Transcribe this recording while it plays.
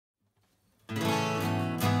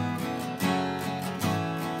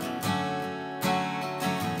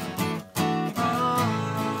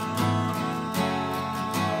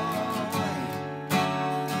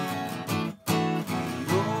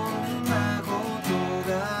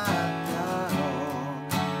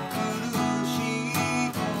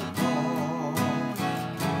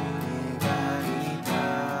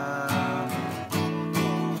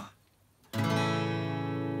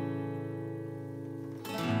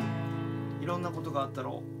ろんなことがあった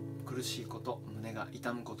ろう、苦しいこと、胸が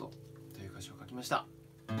痛むことという歌詞を書きました。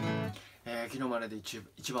昨日までで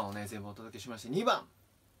 1番をね全部お届けしまして、2番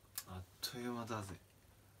あっという間だぜ。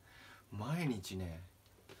毎日ね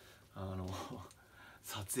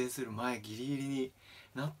撮影する前ギリギリに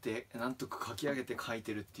なってなんとか書き上げて書い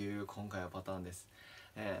てるっていう今回はパターンです。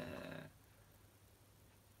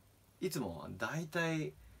いつもだいた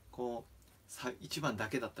いこう1番だ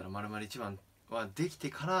けだったら丸々1番はできて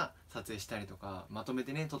から撮影したりとかまとめ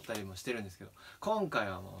てね撮ったりもしてるんですけど、今回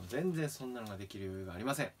はもう全然そんなのができる余裕があり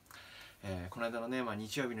ません。この間のね、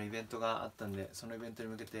日曜日のイベントがあったんで、そのイベントに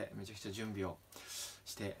向けてめちゃくちゃ準備を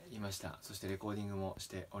していました。そしてレコーディングもし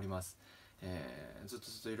ております。ずっ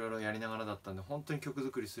といろいろやりながらだったんで本当に曲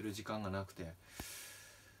作りする時間がなくて、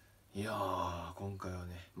いやー今回は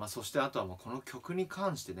ね、そしてあとはもうこの曲に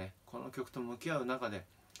関してね、この曲と向き合う中で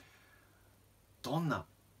どんな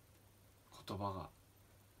言葉が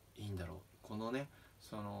いいんだろう、このね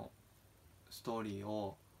そのストーリー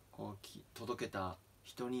をこう届けた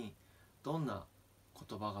人にどんな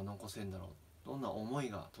言葉が残せるんだろう、どんな思い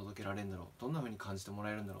が届けられるんだろう、どんな風に感じても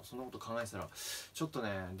らえるんだろう、そんなこと考えてたらちょっとね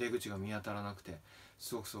出口が見当たらなくて、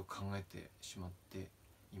すごく考えてしまって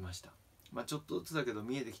いました。ちょっとずつだけど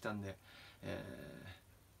見えてきたんで、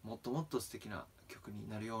もっともっと素敵な曲に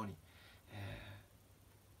なるように、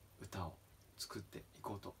歌を作ってい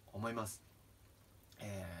こうと思います。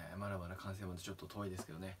まだまだ完成までちょっと遠いです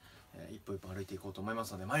けどね、一歩一歩歩いていこうと思いま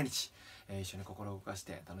すので、毎日、一緒に心を動かし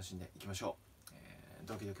て楽しんでいきましょう。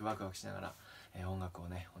ドキドキワクワクしながら、音楽を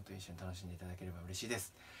ね本当に一緒に楽しんでいただければ嬉しいで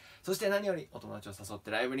す。そして何よりお友達を誘って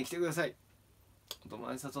ライブに来てください。お友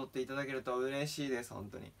達誘っていただけると嬉しいです。本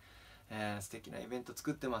当に、素敵なイベント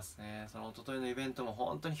作ってます。その一昨日のイベントも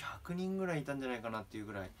本当に100人ぐらいいたんじゃないかなっていう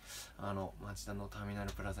ぐらい、町田のターミナ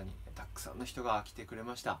ルプラザにたくさんの人が来てくれ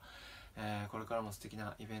ました。これからも素敵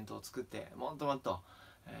なイベントを作ってもっともっと、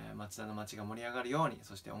町田の街が盛り上がるように、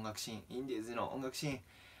そして音楽シーン、インディーズの音楽シー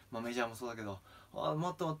ン、メジャーもそうだけど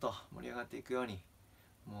もっともっと盛り上がっていくように、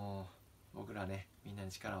もう僕らねみんな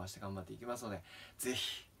に力を合わせて頑張っていきますので、ぜ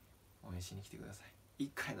ひ応援しに来てください。1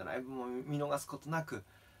回のライブも見逃すことなく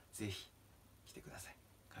ぜひ来てください。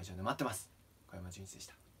会場で待ってます。小山純一でし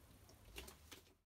た。